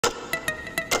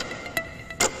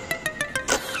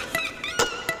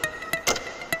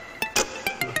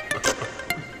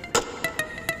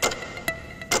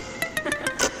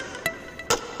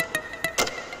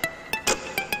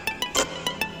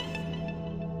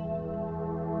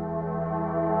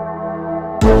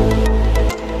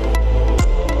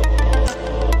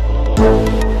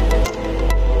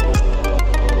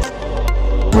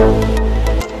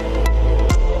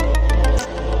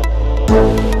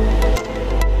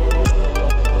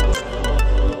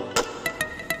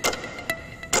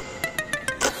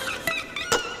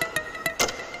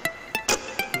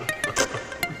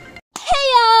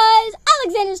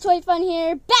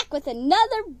back with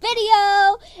another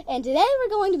video, and today we're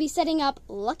going to be setting up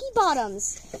Lucky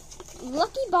Bottoms.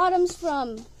 Lucky Bottoms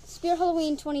from Spirit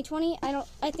Halloween 2020.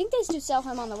 I think they still sell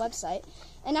him on the website.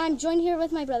 And I'm joined here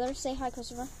with my brother. Say hi,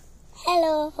 Christopher.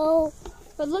 Hello.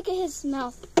 But look at his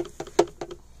mouth.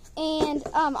 And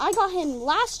I got him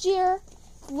last year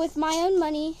with my own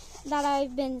money that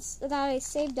I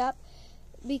saved up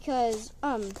because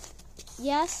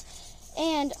yes.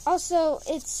 And also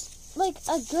it's like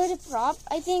a good prop,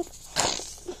 I think.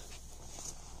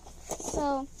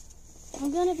 So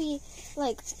I'm gonna be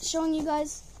like showing you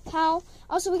guys how.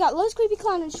 Also, we got Lowe's Creepy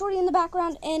Clown and Shorty in the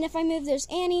background, and if I move, there's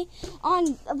Annie.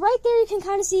 On right there, you can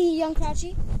kind of see Young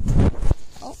Crouchy.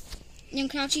 Oh, Young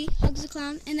Crouchy hugs the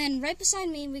clown, and then right beside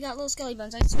me, we got Little Skelly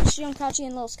Bones. I switched Young Crouchy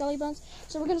and Little Skelly Bones,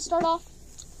 so we're gonna start off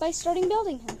by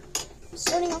building him.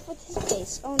 Starting off with his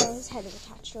base. Oh no, his head is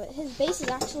attached to it. His base is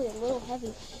actually a little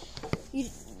heavy. You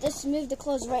just move the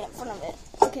clothes right in front of it.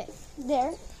 Okay,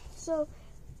 there. So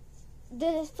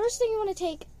the first thing you want to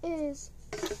take is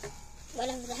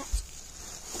Whatever that.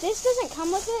 This doesn't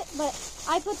come with it, but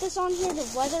I put this on here to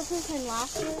weatherproof him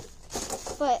last year.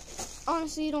 But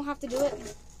honestly, you don't have to do it.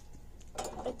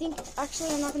 I think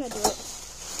actually I'm not gonna do it.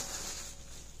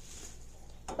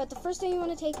 But the first thing you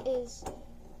want to take is,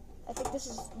 I think this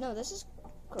is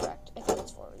correct. I think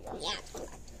it's forward. Yeah, it's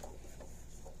correct.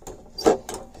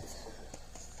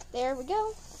 There we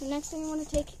go. The next thing you want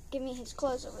to take, give me his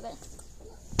clothes over there.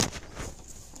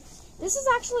 This is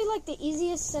actually like the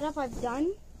easiest setup I've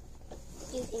done.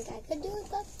 Do you think I could do it,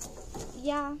 Bob?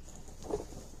 Yeah.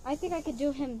 I think I could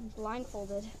do him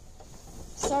blindfolded.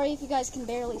 Sorry if you guys can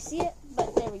barely see it,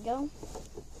 but there we go.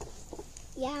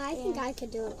 Yeah, I think I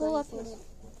could do it Pull up his blindfolded.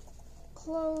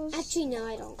 clothes. Actually, no,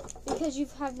 I don't. Because you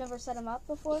have never set them up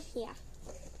before? Yeah.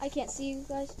 I can't see you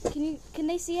guys. Can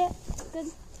they see it?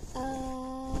 Good?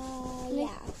 Can yeah.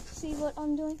 they see what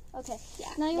I'm doing? Okay.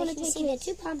 Yeah. Now you want to take see his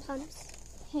the two pom-poms.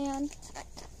 hand.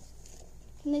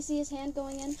 Can they see his hand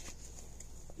going in?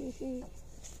 Mm-hmm.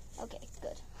 Okay,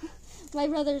 good. My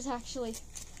brother's actually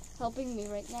helping me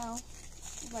right now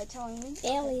by telling me.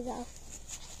 Barely, though.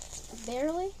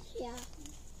 Barely? Yeah.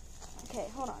 Okay,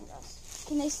 hold on, guys.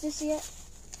 Can they still see it?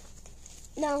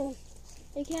 No.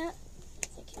 They can't?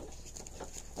 I can't.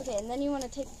 Okay, and then you want to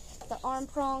take the arm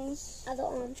prongs. Other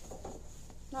arm.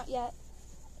 Not yet.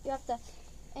 You have to,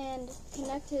 and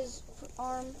connect his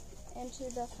arm into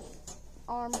the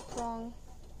arm prong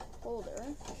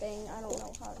holder thing. I don't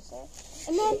know how to say it.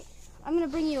 And then I'm going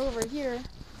to bring you over here,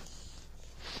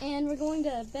 and we're going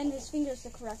to bend his fingers the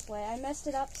correct way. I messed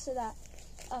it up so that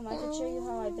I could show you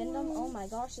how I bend them. Oh my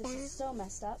gosh, this is so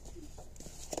messed up.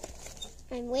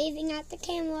 I'm waving at the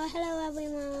camera. Hello,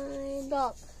 everyone.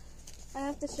 Stop. I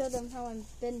have to show them how I'm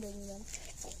bending them.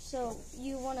 So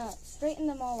you want to straighten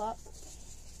them all up.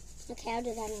 Okay, I'll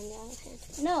do that on the other hand.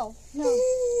 No.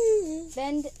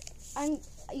 Bend.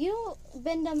 You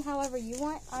bend them however you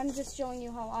want. I'm just showing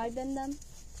you how I bend them.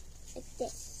 Like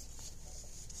this.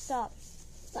 Stop.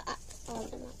 But all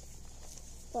of them up.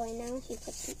 Boy, now he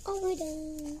puts them all the way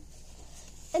down.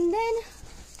 And then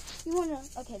you want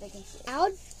to. Okay, they can see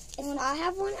it. If I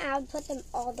have one, I would put them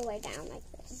all the way down like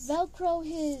this. Velcro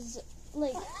his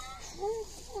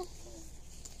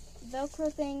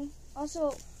Velcro thing.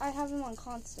 Also, I have him on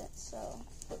constant, so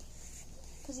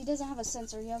because he doesn't have a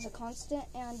sensor, he has a constant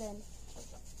and an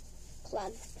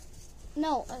Plug.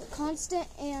 No, a constant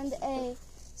and a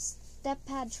step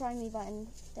pad try me button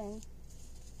thing.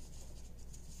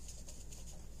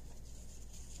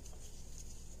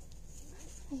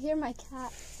 I hear my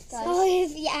cat, guys.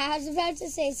 I was about to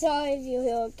say sorry if you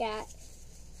hear a cat.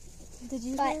 Did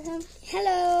you hear him?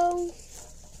 Hello.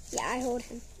 Yeah, I heard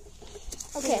him.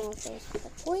 Okay.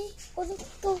 Boy,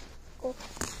 go.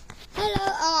 Hello.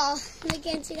 Oh, I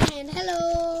can't see the hand.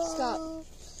 Hello. Stop.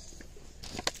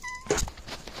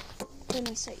 I'm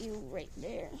gonna set you right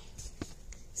there.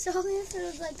 So if it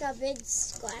was like a big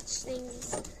scratch thing.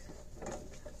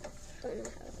 Don't know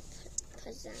how to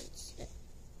present it.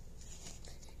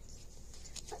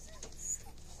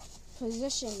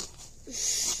 Position.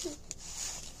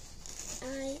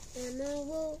 I am a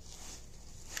wolf.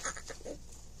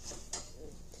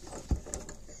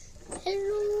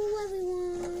 Hello,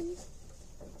 everyone.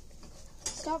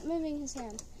 Stop moving his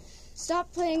hand.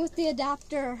 Stop playing with the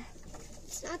adapter.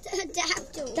 It's not the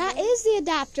adapter. That is the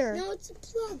adapter. No, it's a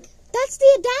plug. That's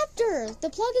the adapter. The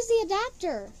plug is the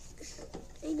adapter.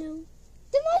 I know.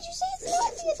 Then why'd you say it's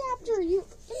not the adapter? You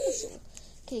imbecile.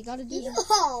 Okay, you gotta do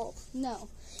that. No.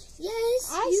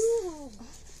 Yes,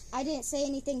 I didn't say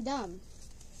anything dumb.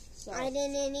 So. I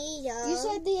didn't either. You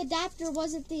said the adapter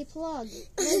wasn't the plug.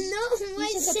 No,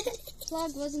 I said said the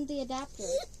plug wasn't the adapter.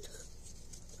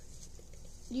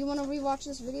 Do you want to rewatch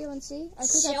this video and see? I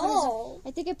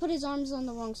think I put his arms on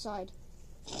the wrong side.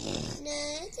 Nah,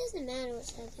 it doesn't matter what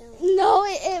side they're on. No,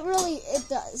 it really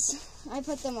does. I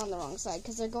put them on the wrong side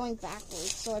because they're going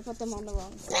backwards, so I put them on the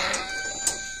wrong side.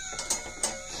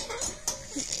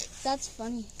 That's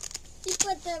funny. You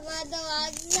put them on the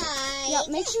wrong side. Yeah,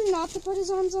 make sure not to put his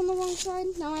arms on the wrong side.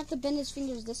 Now I have to bend his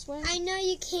fingers this way. I know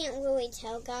you can't really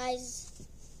tell, guys.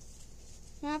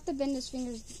 Now I have to bend his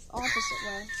fingers the opposite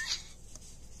way.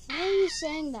 Why are you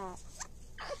saying that?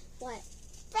 What?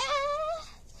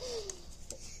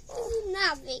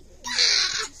 Nothing.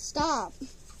 Stop.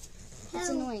 That's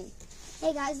annoying.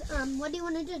 Hey guys, what do you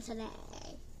want to do today?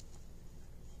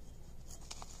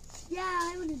 Yeah,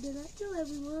 I want to do that too,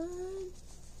 everyone.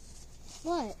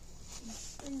 What?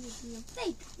 I'm going to do a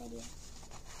fake video.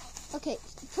 Okay,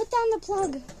 put down the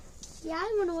plug. Yeah,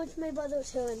 I want to watch my brother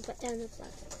too and put down the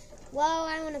plug. Well,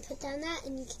 I want to put down that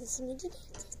and you can see me do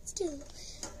dances too.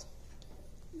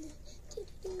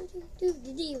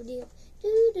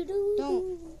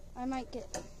 Don't. I might get...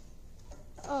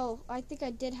 Oh, I think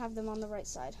I did have them on the right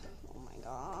side. Oh my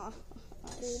god.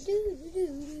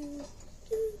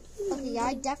 Okay, yeah,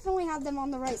 I definitely have them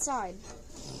on the right side.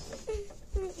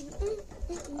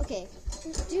 Okay,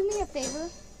 do me a favor.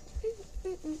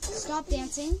 Stop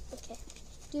dancing. Okay.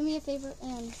 Do me a favor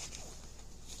and...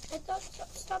 I thought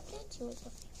stop dancing was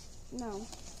okay. No.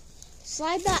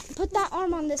 Slide that, put that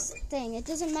arm on this thing. It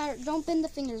doesn't matter. Don't bend the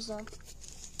fingers though.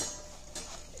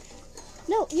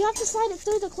 No, you have to slide it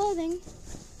through the clothing.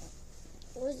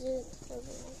 Where's the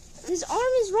clothing? His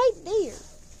arm is right there.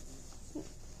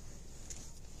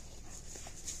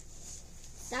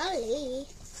 Sorry.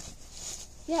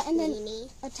 Yeah, and then Weenie.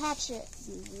 attach it.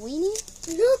 Weenie?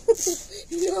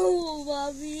 No,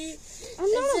 Bobby.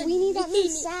 I'm not a said weenie. That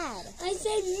means weenie. sad. I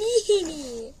said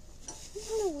meanie. I'm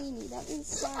not a weenie. That means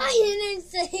sad. I didn't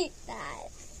say that.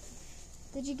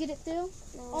 Did you get it through?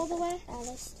 No, All the way? That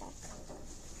is stuck.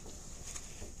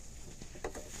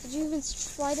 Did you even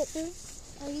slide it through?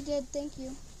 Oh, you did. Thank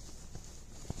you.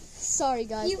 Sorry,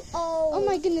 guys. Oh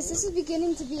my goodness, this is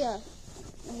beginning to be a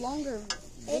longer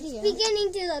video. It's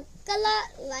beginning to look a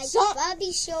lot like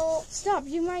Bobby Show. Stop.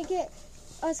 You might get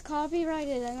us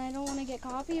copyrighted, and I don't want to get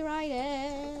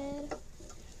copyrighted.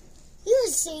 You're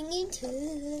singing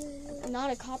too.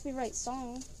 Not a copyright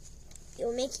song.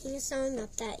 You're making a song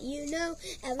up that you know.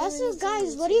 Also,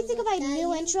 guys, what do you think of my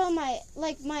new intro? My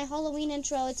Halloween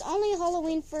intro. It's only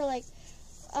Halloween for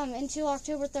until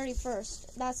October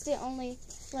 31st. That's the only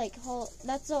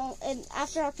and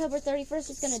after October 31st,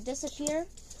 it's gonna disappear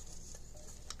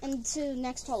into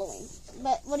next Halloween.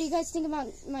 But what do you guys think about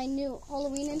my new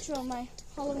Halloween intro, my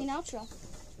Halloween outro?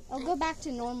 I'll go back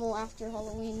to normal after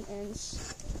Halloween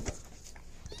ends.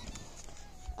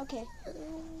 Okay.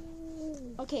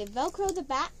 Okay, Velcro the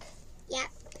back. Yeah.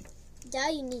 Duh,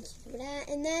 you need to do that.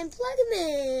 And then plug him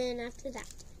in after that.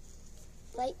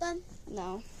 Right, Bum?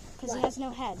 No, because he has no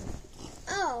head.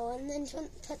 Oh, and then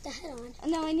put the head on.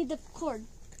 No, I need the cord.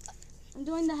 I'm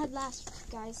doing the head last,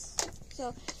 guys.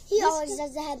 So He always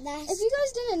does the head last. If you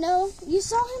guys didn't know, you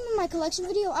saw him in my collection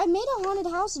video. I made a haunted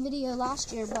house video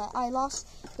last year, but I lost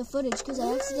the footage because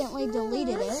I accidentally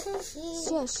deleted it.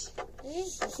 Shush.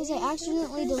 Because I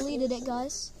accidentally deleted it,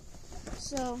 guys.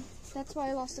 So that's why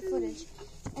I lost the footage.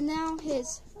 And now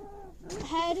his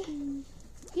head,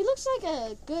 he looks like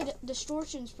a good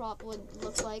distortions prop would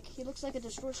look like. He looks like a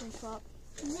distortions prop.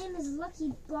 His name is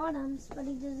Lucky Bottoms, but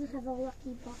he doesn't have a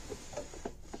lucky bottom.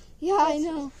 Yeah, I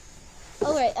know.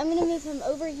 Alright, I'm gonna move him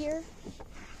over here.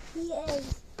 He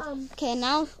is, Okay,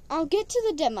 now I'll get to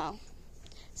the demo.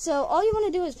 So all you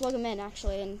want to do is plug him in,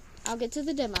 actually, and I'll get to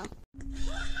the demo.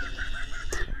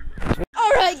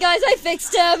 Alright, guys, I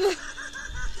fixed him.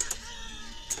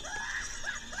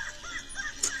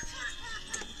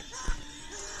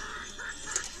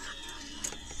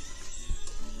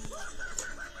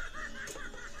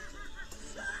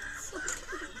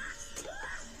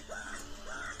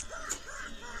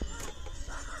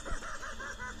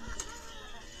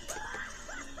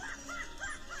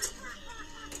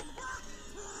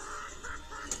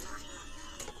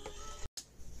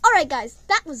 Alright guys,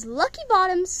 that was Lucky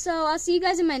Bottoms, so I'll see you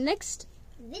guys in my next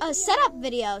setup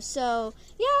video. So,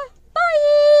 yeah,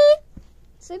 bye!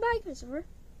 Say bye, Christopher.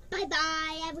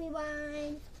 Bye-bye,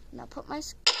 everyone. Now put my...